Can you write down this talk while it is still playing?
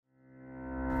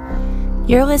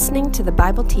You're listening to the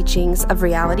Bible teachings of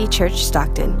Reality Church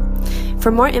Stockton. For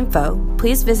more info,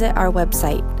 please visit our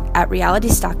website at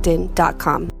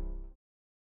realitystockton.com.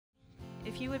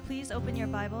 If you would please open your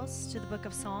Bibles to the book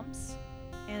of Psalms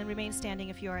and remain standing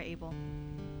if you are able.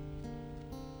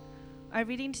 Our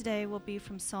reading today will be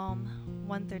from Psalm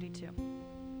 132.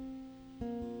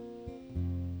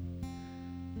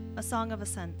 A Song of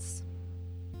Ascents.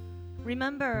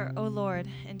 Remember, O Lord,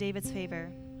 in David's favor,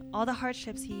 all the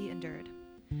hardships he endured,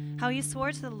 how he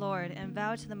swore to the Lord and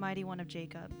vowed to the Mighty One of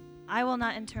Jacob, I will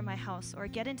not enter my house or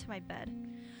get into my bed.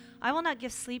 I will not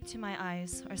give sleep to my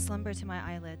eyes or slumber to my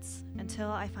eyelids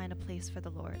until I find a place for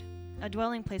the Lord, a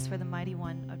dwelling place for the Mighty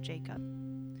One of Jacob.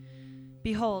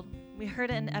 Behold, we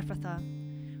heard it in Ephrathah.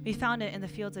 We found it in the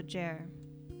fields of Jer.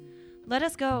 Let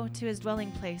us go to his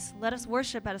dwelling place. Let us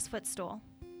worship at his footstool.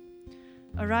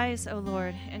 Arise, O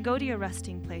Lord, and go to your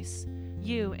resting place,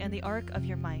 you and the ark of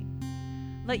your might.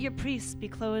 Let your priests be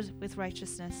clothed with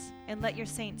righteousness, and let your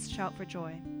saints shout for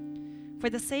joy. For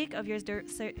the sake of your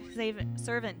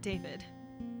servant David,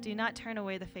 do not turn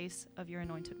away the face of your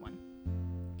anointed one.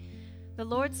 The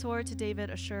Lord swore to David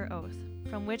a sure oath,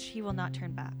 from which he will not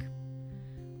turn back.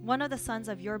 One of the sons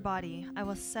of your body I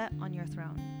will set on your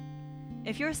throne.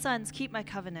 If your sons keep my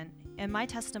covenant and my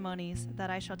testimonies that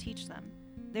I shall teach them,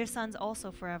 their sons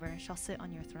also forever shall sit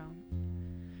on your throne.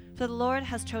 For the Lord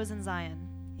has chosen Zion.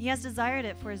 He has desired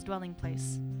it for his dwelling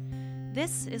place.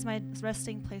 This is my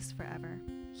resting place forever.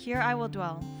 Here I will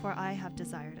dwell, for I have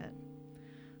desired it.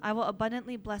 I will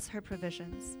abundantly bless her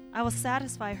provisions. I will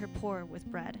satisfy her poor with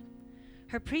bread.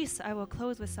 Her priests I will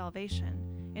clothe with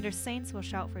salvation, and her saints will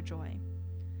shout for joy.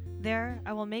 There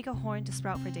I will make a horn to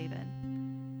sprout for David.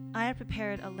 I have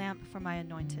prepared a lamp for my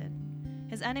anointed.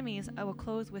 His enemies I will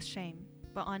clothe with shame,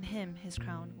 but on him his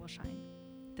crown will shine.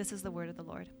 This is the word of the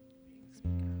Lord.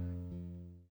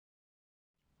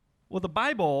 Well, the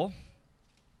Bible,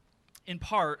 in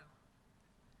part,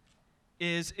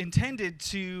 is intended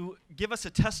to give us a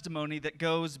testimony that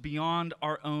goes beyond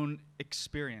our own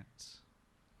experience.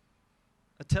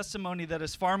 A testimony that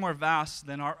is far more vast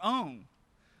than our own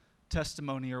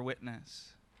testimony or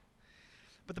witness.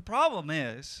 But the problem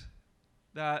is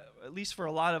that, at least for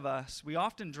a lot of us, we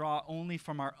often draw only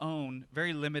from our own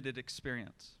very limited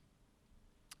experience.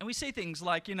 And we say things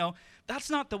like, that's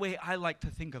not the way I like to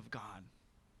think of God.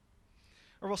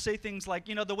 Or we'll say things like,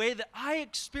 the way that I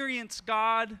experience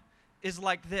God is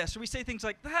like this. Or we say things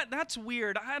like, that's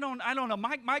weird. I don't know.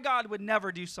 My God would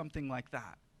never do something like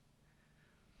that.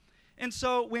 And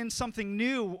so when something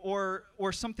new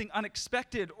or something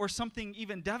unexpected or something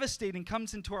even devastating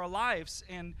comes into our lives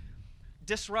and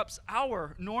disrupts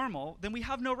our normal, then we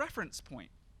have no reference point.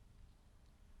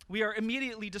 We are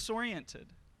immediately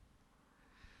disoriented.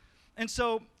 And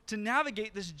so to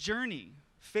navigate this journey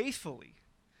faithfully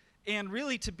and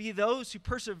really to be those who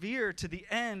persevere to the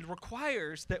end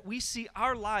requires that we see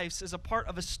our lives as a part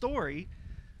of a story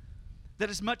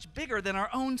that is much bigger than our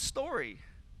own story,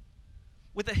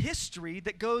 with a history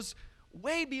that goes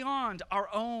way beyond our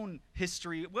own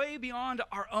history, way beyond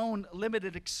our own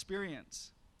limited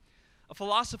experience. A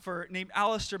philosopher named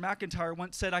Alistair McIntyre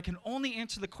once said, I can only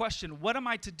answer the question, what am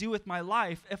I to do with my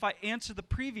life, if I answer the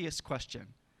previous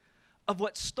question of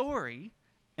what story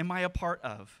am I a part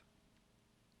of?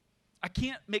 I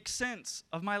can't make sense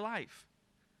of my life.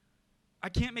 I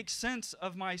can't make sense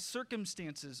of my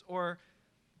circumstances or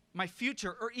my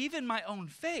future or even my own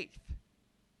faith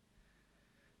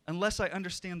unless I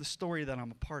understand the story that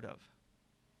I'm a part of.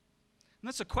 And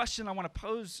that's a question I want to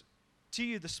pose to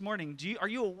you this morning. Are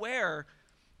you aware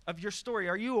of your story?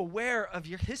 Are you aware of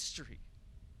your history?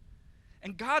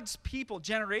 And God's people,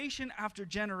 generation after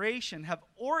generation, have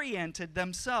oriented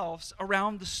themselves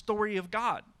around the story of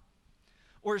God.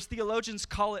 Or as theologians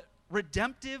call it,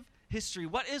 redemptive history.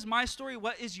 What is my story?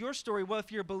 What is your story? Well,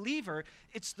 if you're a believer,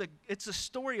 it's a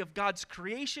story of God's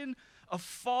creation, of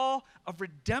fall, of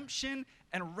redemption,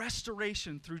 and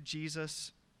restoration through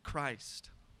Jesus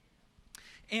Christ.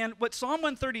 And what Psalm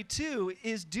 132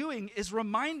 is doing is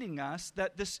reminding us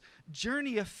that this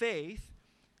journey of faith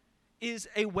is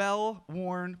a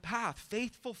well-worn path.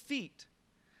 Faithful feet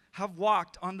have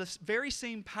walked on this very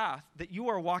same path that you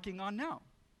are walking on now.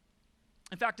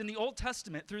 In fact, in the Old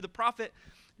Testament, through the prophet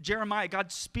Jeremiah,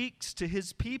 God speaks to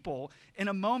his people in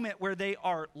a moment where they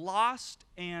are lost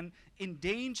and in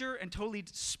danger and totally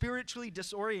spiritually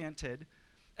disoriented.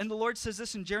 And the Lord says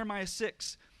this in Jeremiah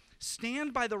 6,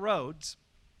 stand by the roads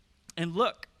and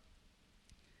look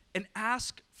and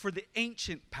ask for the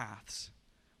ancient paths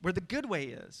where the good way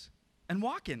is and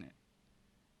walk in it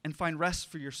and find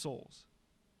rest for your souls.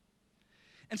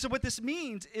 And so what this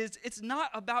means is it's not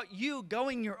about you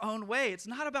going your own way. It's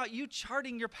not about you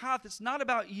charting your path. It's not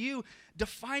about you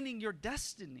defining your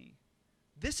destiny.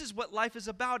 This is what life is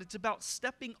about. It's about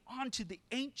stepping onto the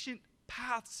ancient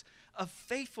paths of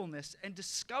faithfulness and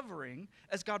discovering,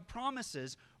 as God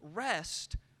promises,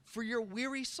 rest for your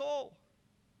weary soul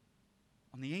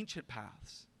on the ancient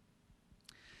paths.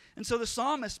 And so the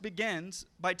psalmist begins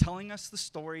by telling us the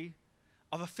story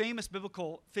of a famous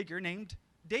biblical figure named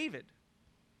David,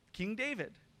 King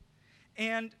David.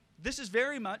 And this is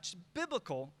very much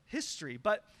biblical history,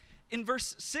 but in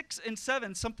verse 6 and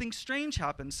 7, something strange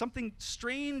happens. Something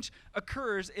strange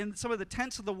occurs in some of the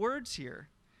tense of the words here.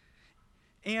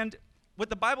 And what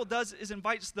the Bible does is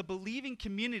invites the believing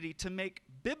community to make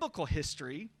biblical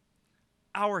history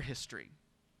our history.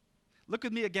 Look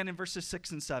with me again in verses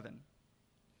 6 and 7.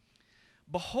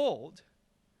 Behold,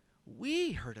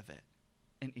 we heard of it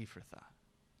in Ephrathah.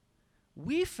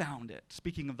 We found it,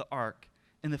 speaking of the ark,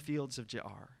 in the fields of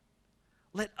Jaar.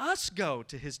 Let us go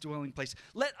to his dwelling place.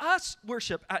 Let us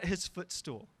worship at his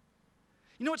footstool.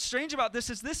 You know what's strange about this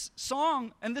is this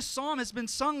song and this psalm has been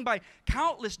sung by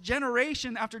countless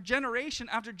generation after generation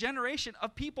after generation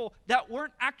of people that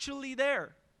weren't actually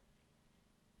there.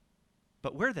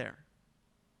 But we're there.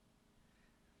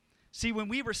 See, when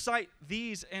we recite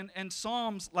these and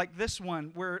psalms like this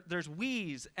one, where there's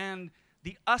we's and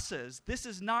the us's, this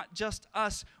is not just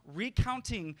us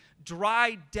recounting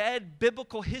dry, dead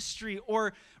biblical history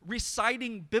or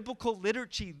reciting biblical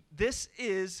literature. This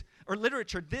is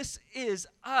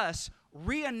us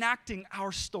reenacting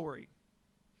our story.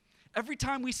 Every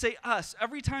time we say us,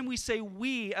 every time we say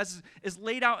we, as is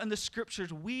laid out in the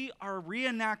scriptures, we are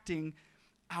reenacting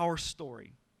our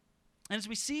story. And as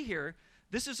we see here,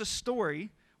 this is a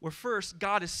story where first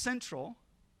God is central,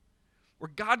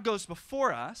 where God goes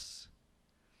before us,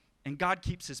 and God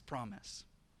keeps his promise.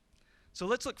 So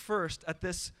let's look first at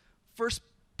this first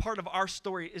part of our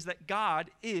story is that God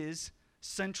is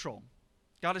central.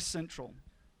 God is central.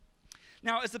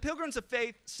 Now, as the Pilgrims of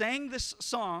Faith sang this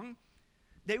song,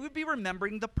 they would be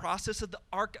remembering the process of the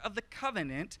Ark of the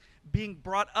Covenant being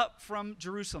brought up from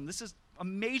Jerusalem. This is a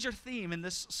major theme in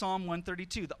this Psalm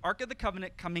 132, the Ark of the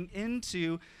Covenant coming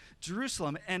into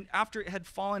Jerusalem, and after it had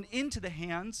fallen into the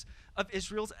hands of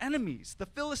Israel's enemies, the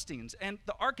Philistines, and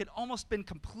the Ark had almost been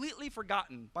completely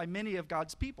forgotten by many of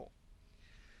God's people.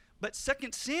 But 2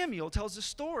 Samuel tells the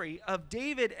story of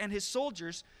David and his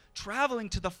soldiers traveling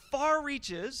to the far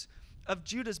reaches of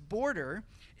Judah's border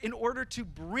in order to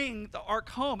bring the ark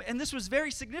home. And this was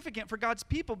very significant for God's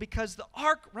people because the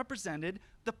ark represented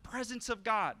the presence of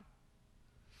God.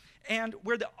 And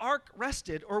where the ark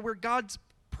rested, or where God's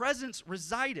presence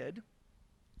resided,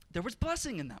 there was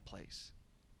blessing in that place.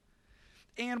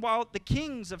 And while the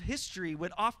kings of history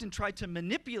would often try to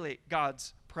manipulate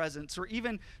God's presence or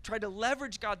even try to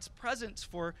leverage God's presence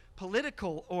for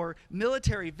political or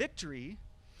military victory,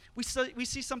 we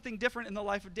see something different in the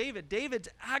life of David. David's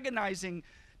agonizing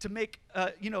to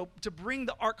to bring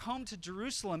the ark home to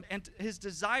Jerusalem, and his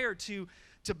desire to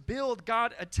build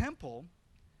God a temple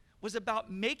was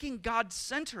about making God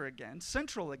central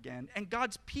again, and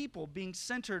God's people being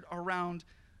centered around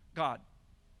God.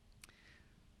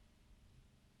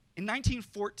 In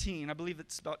 1914, I believe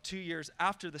it's about 2 years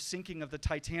after the sinking of the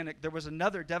Titanic, there was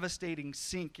another devastating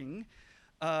sinking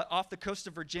off the coast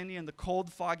of Virginia in the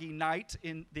cold, foggy night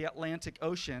in the Atlantic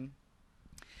Ocean.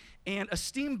 And a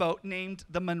steamboat named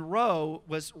the Monroe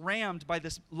was rammed by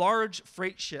this large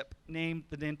freight ship named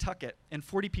the Nantucket, and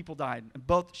 40 people died, and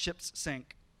both ships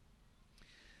sank.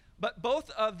 But both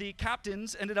of the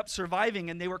captains ended up surviving,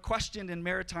 and they were questioned in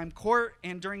maritime court,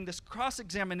 and during this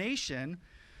cross-examination,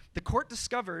 the court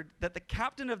discovered that the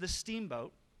captain of the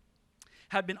steamboat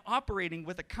had been operating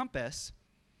with a compass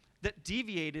that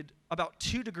deviated about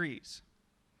 2 degrees.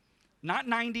 Not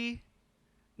 90,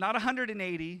 not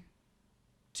 180,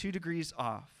 2 degrees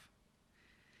off.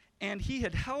 And he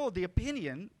had held the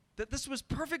opinion that this was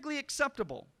perfectly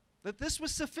acceptable, that this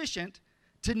was sufficient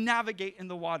to navigate in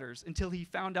the waters, until he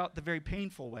found out the very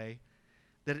painful way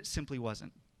that it simply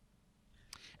wasn't.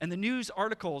 And the news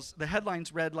articles, the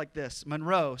headlines read like this: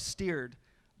 Monroe steered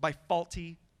by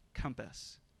faulty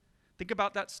compass. Think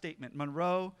about that statement,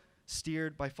 Monroe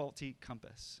steered by faulty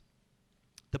compass.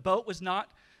 The boat was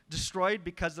not destroyed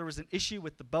because there was an issue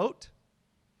with the boat.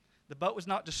 The boat was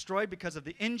not destroyed because of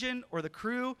the engine or the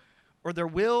crew or their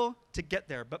will to get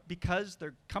there, but because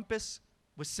their compass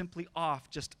was simply off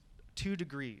just 2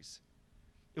 degrees.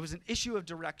 It was an issue of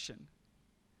direction.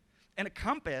 And a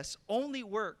compass only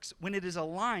works when it is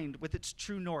aligned with its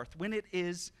true north, when it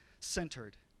is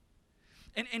centered.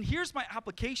 And here's my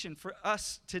application for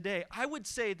us today. I would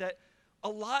say that a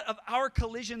lot of our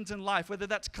collisions in life, whether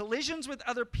that's collisions with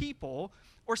other people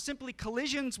or simply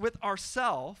collisions with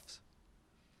ourselves,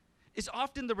 is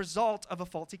often the result of a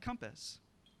faulty compass.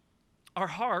 Our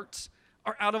hearts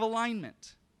are out of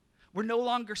alignment. We're no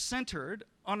longer centered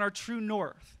on our true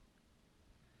north.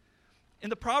 In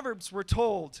the Proverbs, we're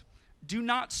told, do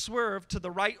not swerve to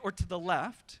the right or to the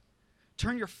left.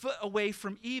 Turn your foot away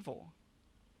from evil.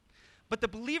 But the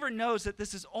believer knows that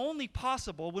this is only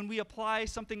possible when we apply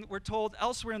something that we're told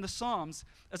elsewhere in the Psalms,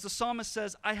 as the psalmist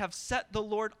says, I have set the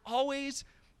Lord always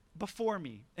before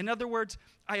me. In other words,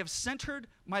 I have centered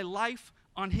my life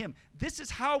on him. This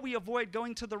is how we avoid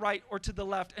going to the right or to the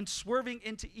left and swerving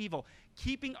into evil,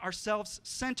 keeping ourselves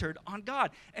centered on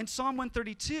God. And Psalm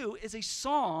 132 is a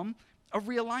psalm of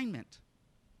realignment,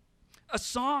 a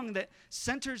song that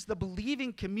centers the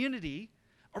believing community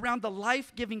around the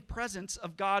life-giving presence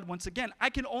of God once again. I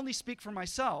can only speak for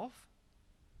myself,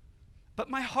 but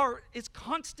my heart is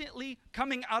constantly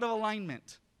coming out of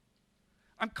alignment.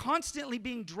 I'm constantly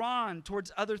being drawn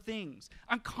towards other things.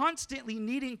 I'm constantly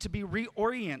needing to be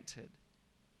reoriented.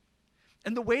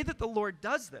 And the way that the Lord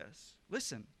does this,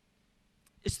 listen,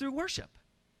 is through worship.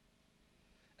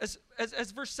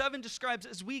 As verse 7 describes,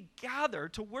 as we gather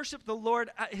to worship the Lord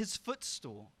at his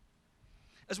footstool.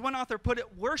 As one author put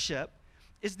it, worship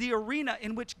is the arena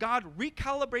in which God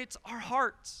recalibrates our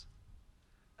hearts.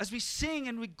 As we sing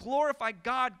and we glorify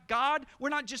God, we're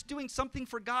not just doing something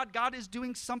for God, God is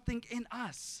doing something in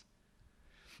us.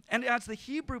 And as the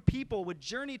Hebrew people would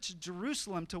journey to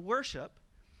Jerusalem to worship,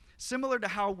 similar to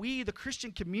how we, the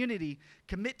Christian community,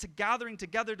 commit to gathering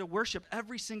together to worship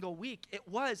every single week, it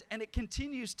was and it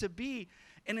continues to be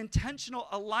an intentional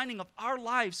aligning of our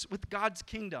lives with God's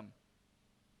kingdom.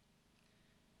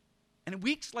 And in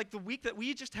weeks like the week that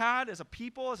we just had as a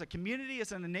people, as a community,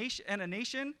 as a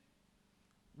nation,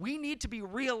 we need to be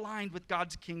realigned with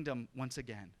God's kingdom once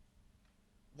again.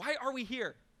 Why are we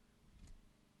here?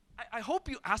 I hope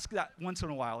you ask that once in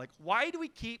a while. Like, why do we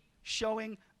keep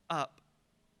showing up?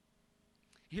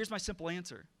 Here's my simple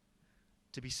answer.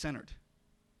 To be centered.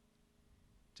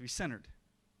 To be centered.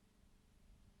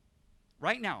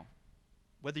 Right now,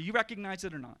 whether you recognize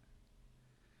it or not,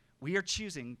 we are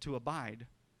choosing to abide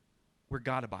where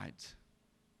God abides.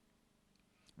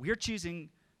 We are choosing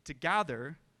to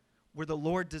gather where the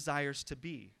Lord desires to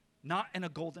be, not in a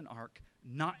golden ark,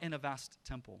 not in a vast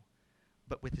temple,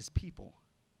 but with his people.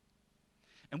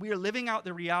 And we are living out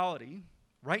the reality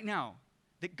right now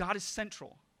that God is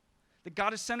central, that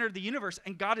God is center of the universe,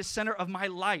 and God is center of my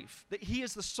life, that he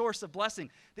is the source of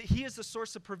blessing, that he is the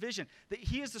source of provision, that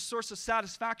he is the source of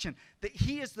satisfaction, that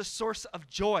he is the source of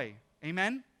joy.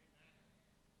 Amen?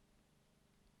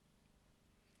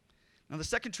 Now, the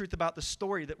second truth about the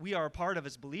story that we are a part of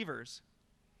as believers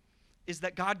is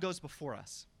that God goes before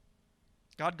us.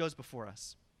 God goes before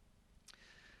us.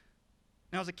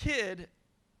 Now, as a kid,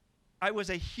 I was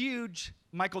a huge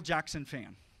Michael Jackson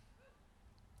fan.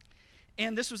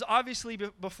 And this was obviously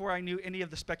before I knew any of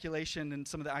the speculation and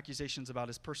some of the accusations about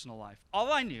his personal life.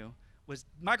 All I knew was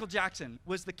Michael Jackson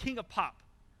was the king of pop.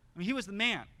 I mean, he was the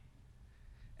man.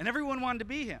 And everyone wanted to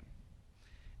be him.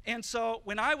 And so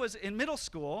when I was in middle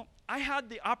school, I had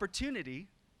the opportunity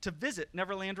to visit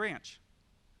Neverland Ranch.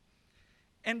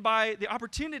 And by the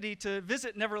opportunity to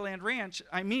visit Neverland Ranch,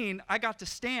 I mean I got to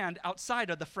stand outside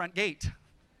of the front gate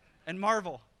and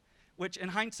marvel, which in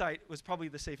hindsight was probably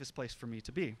the safest place for me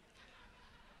to be.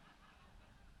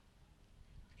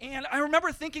 And I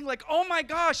remember thinking like, oh my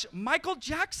gosh, Michael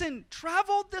Jackson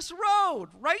traveled this road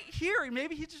right here.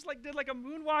 Maybe he just did a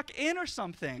moonwalk in or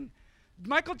something.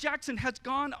 Michael Jackson has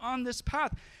gone on this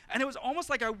path. And it was almost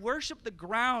like I worshiped the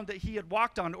ground that he had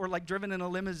walked on or driven in a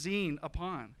limousine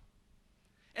upon.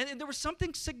 And there was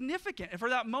something significant. And for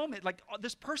that moment,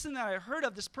 this person that I heard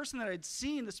of, this person that I'd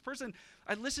seen, this person,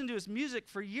 I'd listened to his music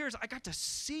for years, I got to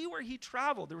see where he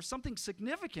traveled. There was something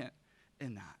significant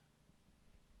in that.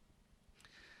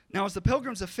 Now, as the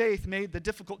pilgrims of faith made the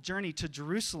difficult journey to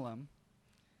Jerusalem,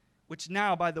 which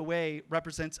now, by the way,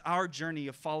 represents our journey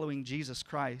of following Jesus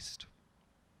Christ,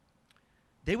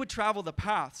 they would travel the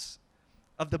paths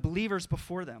of the believers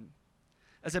before them.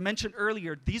 As I mentioned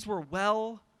earlier, these were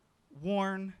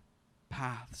well-worn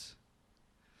paths.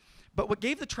 But what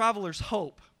gave the travelers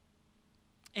hope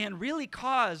and really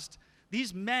caused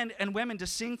these men and women to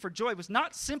sing for joy was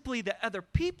not simply that other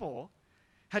people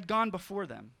had gone before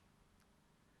them,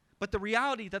 but the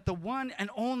reality that the one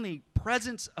and only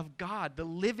presence of God, the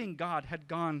living God, had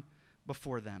gone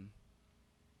before them.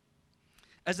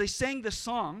 As they sang this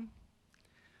song,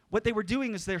 what they were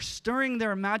doing is they're stirring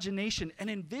their imagination and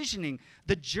envisioning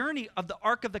the journey of the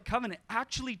Ark of the Covenant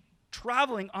actually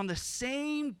traveling on the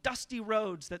same dusty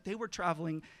roads that they were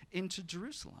traveling into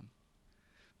Jerusalem.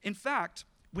 In fact,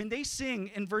 when they sing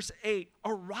in verse 8,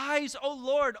 "Arise, O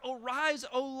Lord, arise,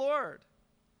 O Lord,"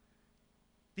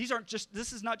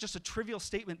 this is not just a trivial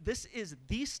statement. This is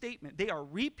the statement. They are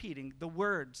repeating the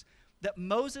words that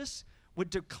Moses would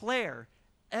declare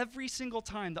every single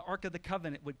time the Ark of the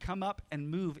Covenant would come up and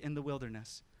move in the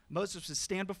wilderness. Moses would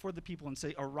stand before the people and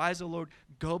say, "Arise, O Lord,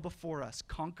 go before us,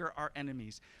 conquer our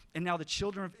enemies." And now the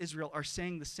children of Israel are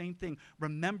saying the same thing,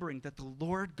 remembering that the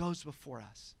Lord goes before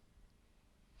us.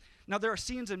 Now, there are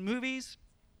scenes in movies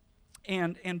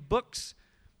and books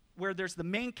where there's the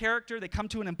main character. They come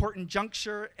to an important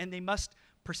juncture, and they must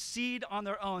proceed on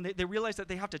their own. They realize that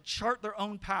they have to chart their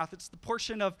own path. It's the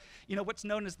portion of, what's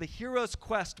known as the hero's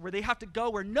quest, where they have to go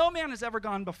where no man has ever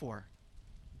gone before.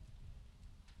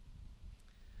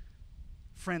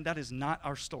 Friend, that is not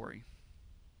our story.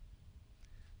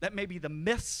 That may be the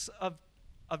myths of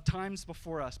times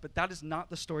before us, but that is not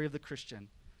the story of the Christian.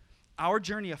 Our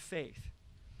journey of faith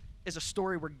is a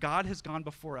story where God has gone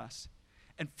before us.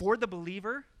 And for the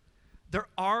believer, there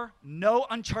are no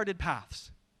uncharted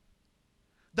paths.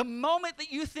 The moment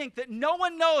that you think that no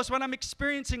one knows what I'm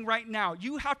experiencing right now,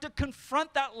 you have to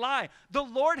confront that lie. The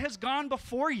Lord has gone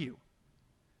before you.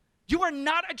 You are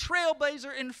not a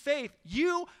trailblazer in faith.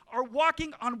 You are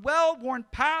walking on well-worn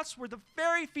paths where the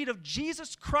very feet of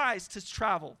Jesus Christ has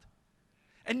traveled.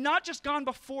 And not just gone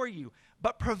before you,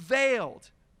 but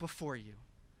prevailed before you.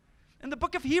 And the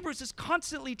book of Hebrews is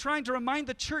constantly trying to remind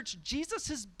the church, Jesus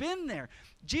has been there.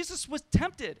 Jesus was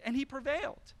tempted, and he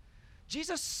prevailed.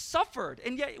 Jesus suffered,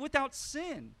 and yet without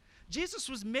sin. Jesus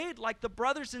was made like the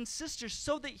brothers and sisters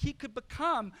so that he could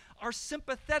become our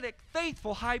sympathetic,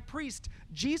 faithful high priest.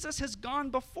 Jesus has gone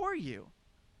before you.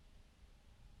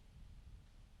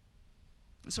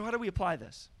 And so how do we apply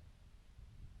this?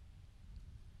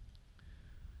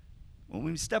 When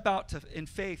we step out in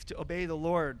faith to obey the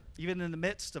Lord, even in the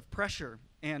midst of pressure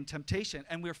and temptation,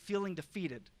 and we're feeling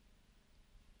defeated,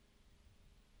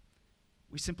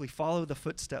 we simply follow the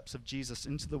footsteps of Jesus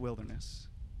into the wilderness,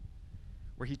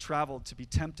 where he traveled to be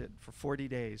tempted for 40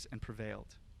 days and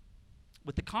prevailed,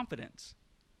 with the confidence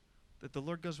that the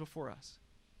Lord goes before us.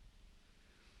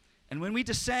 And when we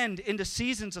descend into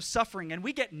seasons of suffering and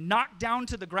we get knocked down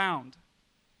to the ground,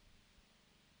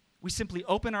 we simply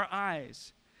open our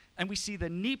eyes and we see the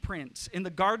knee prints in the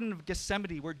Garden of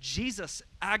Gethsemane where Jesus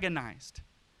agonized.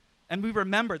 And we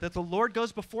remember that the Lord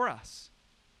goes before us.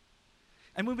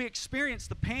 And when we experience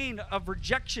the pain of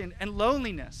rejection and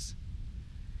loneliness,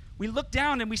 we look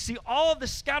down and we see all of the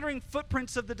scattering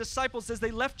footprints of the disciples as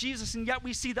they left Jesus, and yet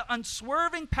we see the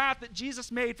unswerving path that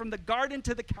Jesus made from the garden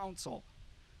to the council.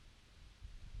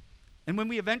 And when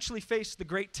we eventually face the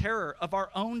great terror of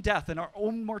our own death and our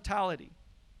own mortality,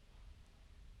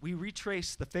 we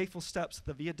retrace the faithful steps of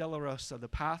the Via Dolorosa, the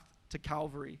path to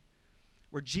Calvary,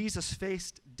 where Jesus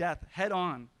faced death head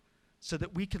on so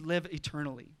that we could live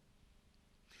eternally.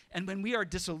 And when we are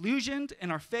disillusioned in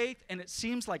our faith and it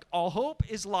seems like all hope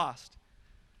is lost,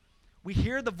 we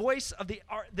hear the voice of the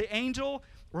angel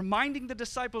reminding the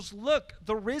disciples, "Look,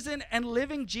 the risen and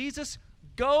living Jesus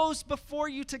goes before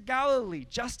you to Galilee,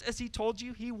 just as he told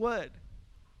you he would."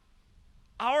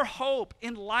 Our hope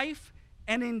in life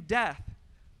and in death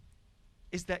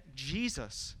is that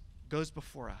Jesus goes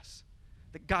before us,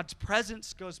 that God's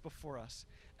presence goes before us,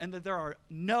 and that there are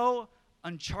no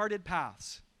uncharted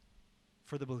paths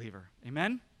for the believer.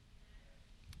 Amen?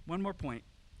 One more point.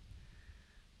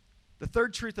 The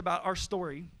third truth about our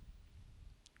story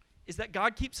is that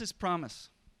God keeps his promise.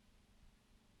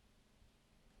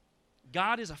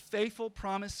 God is a faithful,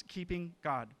 promise-keeping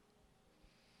God.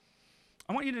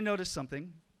 I want you to notice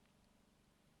something.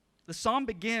 The psalm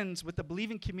begins with the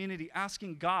believing community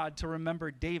asking God to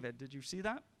remember David. Did you see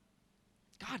that?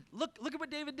 God, look at what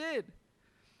David did.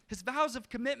 His vows of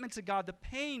commitment to God, the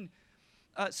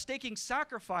pain-staking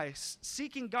sacrifice,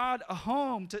 seeking God a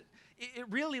home. It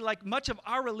really, like much of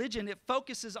our religion, it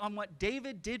focuses on what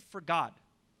David did for God.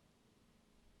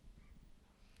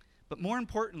 But more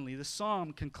importantly, the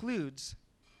psalm concludes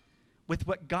with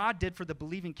what God did for the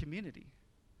believing community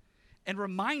and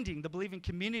reminding the believing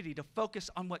community to focus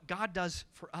on what God does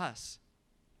for us.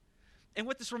 And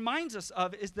what this reminds us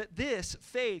of is that this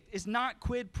faith is not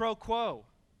quid pro quo.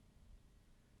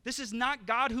 This is not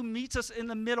God who meets us in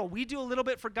the middle. We do a little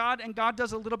bit for God and God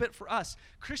does a little bit for us.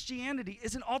 Christianity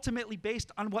isn't ultimately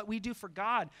based on what we do for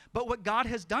God, but what God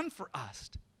has done for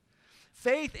us.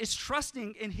 Faith is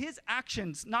trusting in his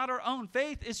actions, not our own.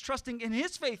 Faith is trusting in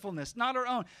his faithfulness, not our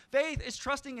own. Faith is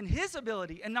trusting in his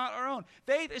ability and not our own.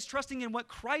 Faith is trusting in what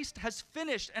Christ has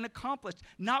finished and accomplished,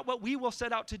 not what we will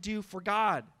set out to do for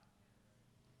God.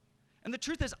 And the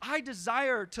truth is, I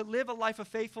desire to live a life of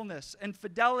faithfulness and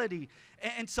fidelity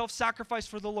and self-sacrifice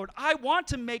for the Lord. I want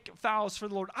to make vows for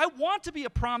the Lord. I want to be a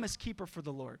promise keeper for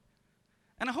the Lord.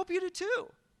 And I hope you do too.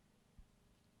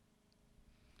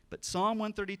 But Psalm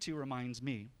 132 reminds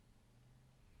me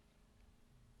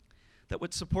that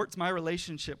what supports my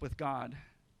relationship with God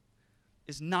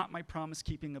is not my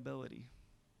promise-keeping ability,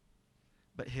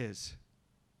 but His.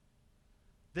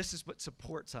 This is what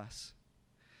supports us.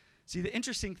 See, the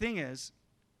interesting thing is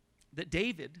that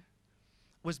David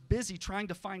was busy trying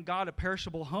to find God a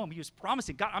perishable home. He was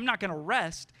promising, God, I'm not going to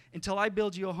rest until I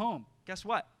build you a home. Guess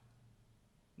what?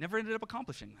 Never ended up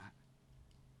accomplishing that.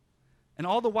 And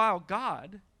all the while,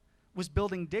 God was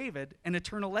building David an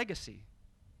eternal legacy,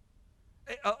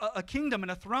 a kingdom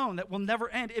and a throne that will never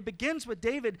end. It begins with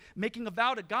David making a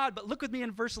vow to God, but look with me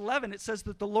in verse 11. It says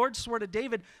that the Lord swore to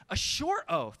David a sure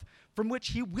oath from which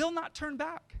he will not turn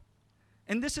back.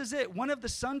 And this is it. One of the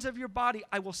sons of your body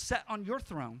I will set on your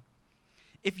throne.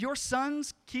 If your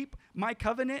sons keep my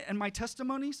covenant and my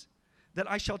testimonies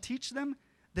that I shall teach them,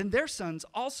 then their sons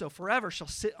also forever shall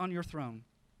sit on your throne.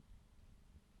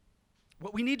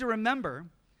 What we need to remember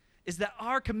is that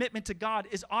our commitment to God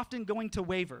is often going to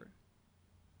waver.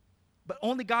 But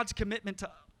only God's commitment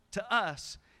to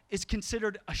us is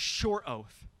considered a sure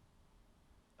oath.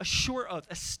 A sure oath,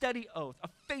 a steady oath, a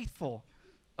faithful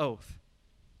oath.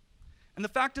 And the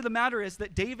fact of the matter is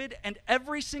that David and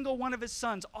every single one of his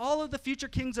sons, all of the future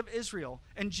kings of Israel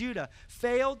and Judah,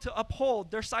 failed to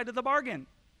uphold their side of the bargain.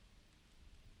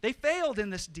 They failed in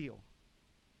this deal.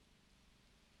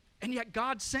 And yet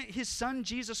God sent his son,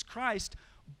 Jesus Christ,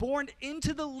 born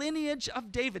into the lineage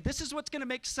of David. This is what's going to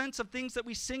make sense of things that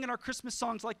we sing in our Christmas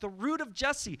songs, like the root of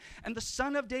Jesse and the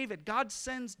son of David. God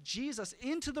sends Jesus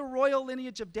into the royal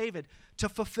lineage of David to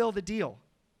fulfill the deal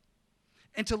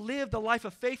and to live the life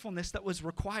of faithfulness that was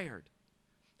required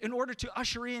in order to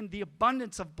usher in the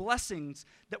abundance of blessings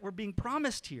that were being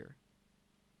promised here.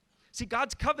 See,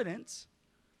 God's covenants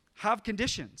have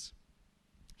conditions.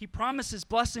 He promises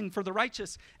blessing for the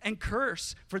righteous and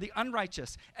curse for the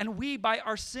unrighteous. And we, by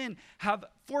our sin, have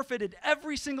forfeited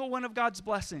every single one of God's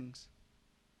blessings.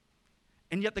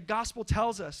 And yet the gospel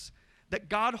tells us that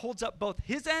God holds up both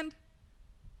his end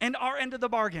and our end of the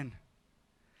bargain.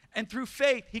 And through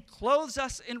faith, he clothes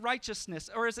us in righteousness.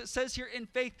 Or as it says here, in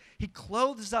faith, he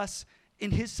clothes us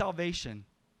in his salvation.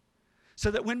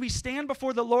 So that when we stand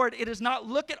before the Lord, it is not,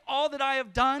 look at all that I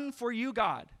have done for you,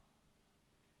 God.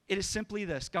 It is simply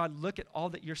this: God, look at all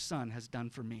that your son has done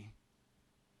for me.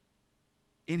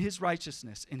 In his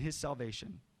righteousness, in his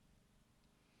salvation.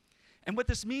 And what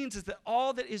this means is that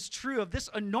all that is true of this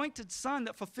anointed son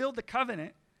that fulfilled the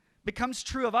covenant becomes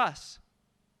true of us.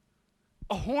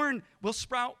 A horn will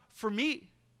sprout for me,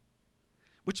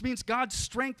 which means God's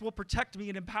strength will protect me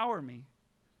and empower me.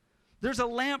 There's a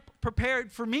lamp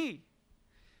prepared for me,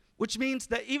 which means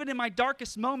that even in my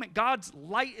darkest moment, God's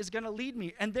light is going to lead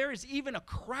me. And there is even a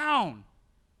crown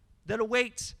that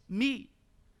awaits me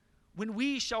when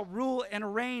we shall rule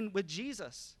and reign with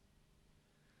Jesus.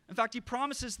 In fact, he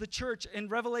promises the church in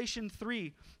Revelation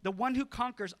 3, the one who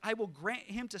conquers, I will grant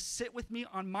him to sit with me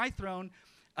on my throne,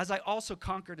 as I also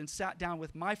conquered and sat down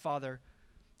with my Father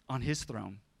on his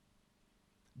throne.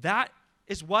 That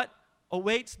is what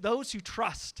awaits those who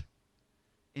trust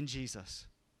in Jesus.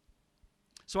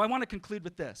 So I want to conclude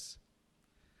with this.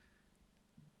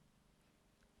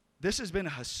 This has been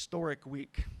a historic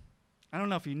week. I don't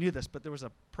know if you knew this, but there was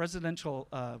a presidential,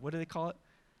 what do they call it,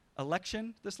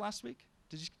 election this last week.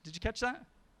 Did you catch that?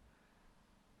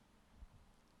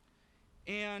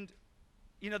 And,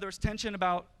 there was tension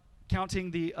about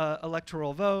counting the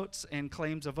electoral votes and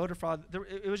claims of voter fraud.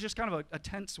 It was just kind of a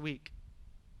tense week.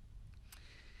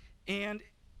 And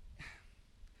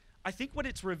I think what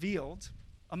it's revealed,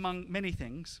 among many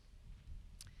things,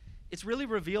 it's really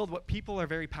revealed what people are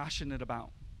very passionate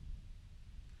about.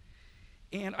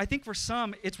 And I think for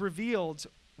some, it's revealed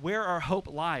where our hope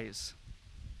lies.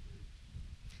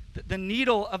 The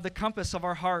needle of the compass of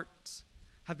our hearts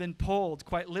have been pulled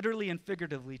quite literally and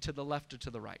figuratively to the left or to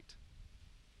the right.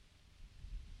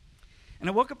 And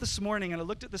I woke up this morning and I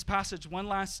looked at this passage one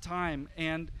last time,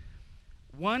 and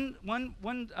one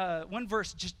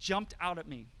verse just jumped out at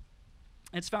me.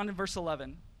 It's found in verse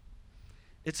 11.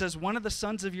 It says, one of the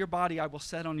sons of your body I will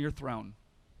set on your throne.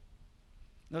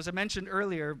 Now, as I mentioned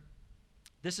earlier,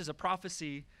 this is a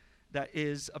prophecy that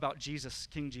is about Jesus,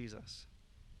 King Jesus.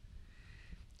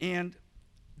 And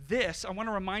this, I want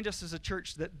to remind us as a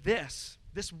church that this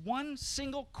one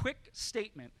single quick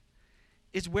statement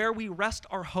is where we rest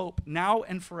our hope now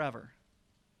and forever.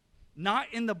 Not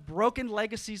in the broken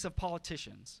legacies of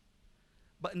politicians,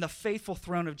 but in the faithful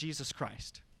throne of Jesus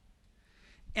Christ.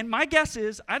 And my guess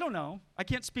is, I don't know, I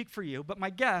can't speak for you, but my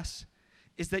guess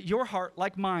is that your heart,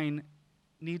 like mine,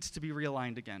 needs to be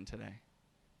realigned again today.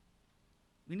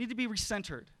 We need to be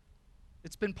recentered.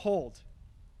 It's been pulled,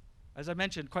 as I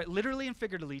mentioned, quite literally and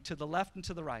figuratively, to the left and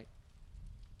to the right.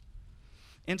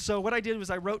 And so what I did was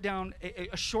I wrote down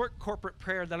a short corporate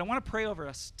prayer that I want to pray over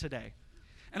us today.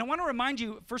 And I want to remind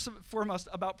you, first and foremost,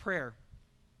 about prayer.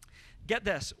 Get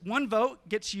this, one vote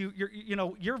gets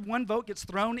your one vote gets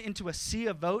thrown into a sea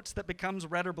of votes that becomes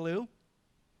red or blue.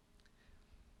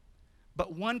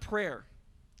 But one prayer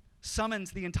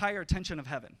summons the entire attention of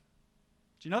heaven.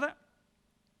 Do you know that?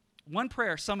 One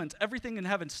prayer summons everything in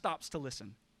heaven stops to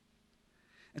listen.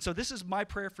 And so this is my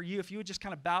prayer for you. If you would just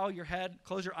kind of bow your head,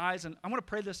 close your eyes, and I want to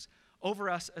pray this over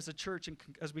us as a church and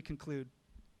as we conclude.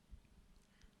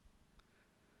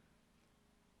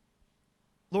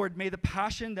 Lord, may the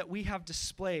passion that we have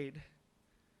displayed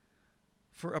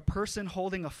for a person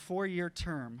holding a 4-year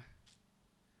term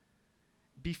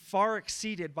be far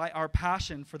exceeded by our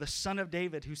passion for the Son of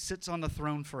David who sits on the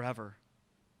throne forever,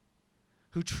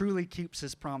 who truly keeps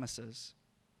his promises.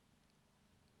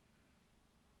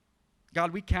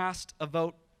 God, we cast a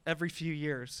vote every few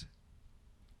years,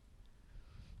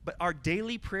 but our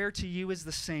daily prayer to you is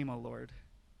the same, O Lord.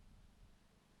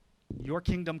 Your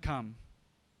kingdom come.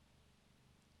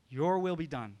 Your will be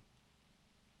done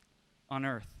on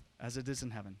earth as it is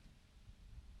in heaven.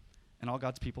 And all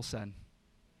God's people said,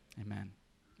 amen.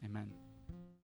 Amen.